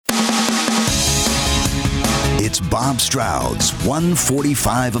Bob Stroud's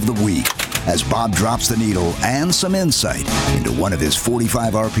 145 of the week as Bob drops the needle and some insight into one of his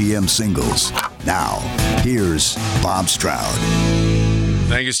 45 RPM singles. Now, here's Bob Stroud.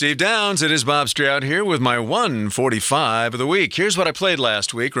 Thank you, Steve Downs. It is Bob Stroud here with my 145 of the week. Here's what I played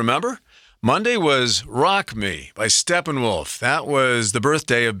last week, remember? Monday was Rock Me by Steppenwolf. That was the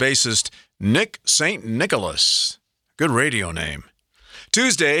birthday of bassist Nick St. Nicholas. Good radio name.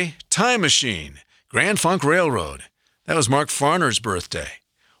 Tuesday, Time Machine, Grand Funk Railroad. That was Mark Farner's birthday.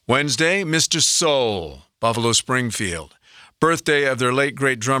 Wednesday, Mr. Soul, Buffalo Springfield. Birthday of their late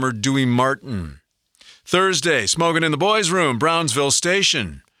great drummer Dewey Martin. Thursday, Smokin' in the Boys' Room, Brownsville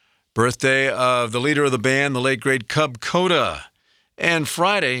Station. Birthday of the leader of the band, the late great Cub Coda. And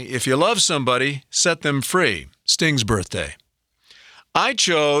Friday, If You Love Somebody, Set Them Free, Sting's birthday. I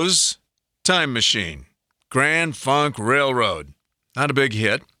chose Time Machine, Grand Funk Railroad. Not a big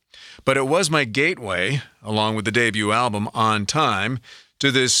hit, but it was my gateway, along with the debut album On Time,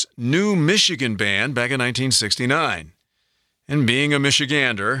 to this new Michigan band back in 1969. And being a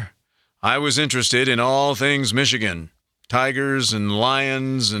Michigander, I was interested in all things Michigan, tigers and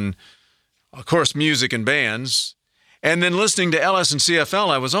lions and, of course, music and bands. And then listening to LS and CFL,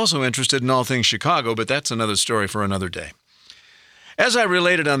 I was also interested in all things Chicago, but that's another story for another day. As I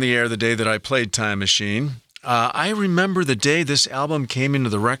related on the air the day that I played Time Machine, I remember the day this album came into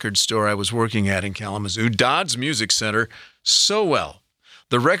the record store I was working at in Kalamazoo, Dodd's Music Center, so well.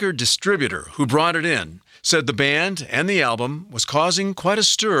 The record distributor who brought it in said the band and the album was causing quite a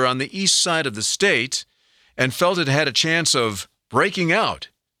stir on the east side of the state and felt it had a chance of breaking out,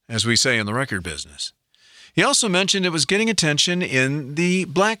 as we say in the record business. He also mentioned it was getting attention in the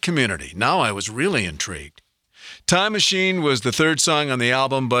black community. Now I was really intrigued. Time Machine was the third song on the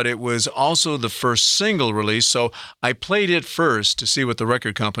album, but it was also the first single release, so I played it first to see what the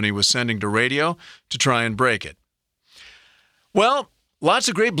record company was sending to radio to try and break it. Well, lots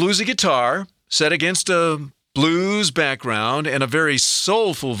of great bluesy guitar set against a blues background and a very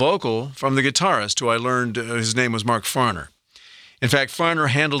soulful vocal from the guitarist, who I learned his name was Mark Farner. In fact, Farner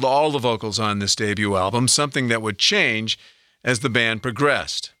handled all the vocals on this debut album, something that would change as the band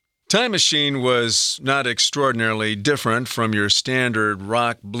progressed. Time Machine was not extraordinarily different from your standard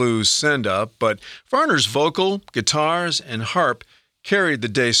rock blues send-up, but Farner's vocal, guitars, and harp carried the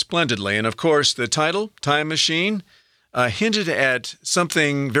day splendidly. And of course, the title, Time Machine, hinted at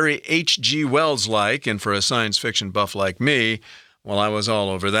something very H.G. Wells-like, and for a science fiction buff like me, well, I was all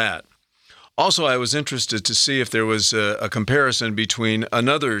over that. Also, I was interested to see if there was a comparison between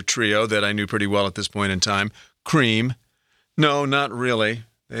another trio that I knew pretty well at this point in time, Cream. No, not really.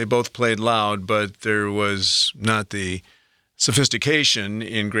 They both played loud, but there was not the sophistication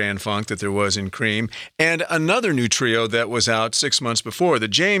in Grand Funk that there was in Cream. And another new trio that was out 6 months before, the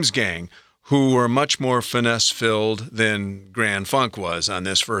James Gang, who were much more finesse-filled than Grand Funk was on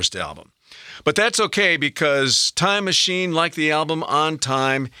this first album. But that's okay, because Time Machine, like the album On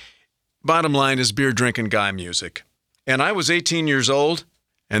Time, bottom line is beer-drinking guy music. And I was 18 years old,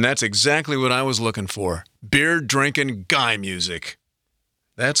 and that's exactly what I was looking for. Beer-drinking guy music.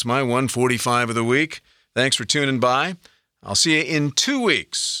 That's my 145 of the week. Thanks for tuning by. I'll see you in 2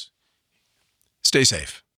 weeks. Stay safe.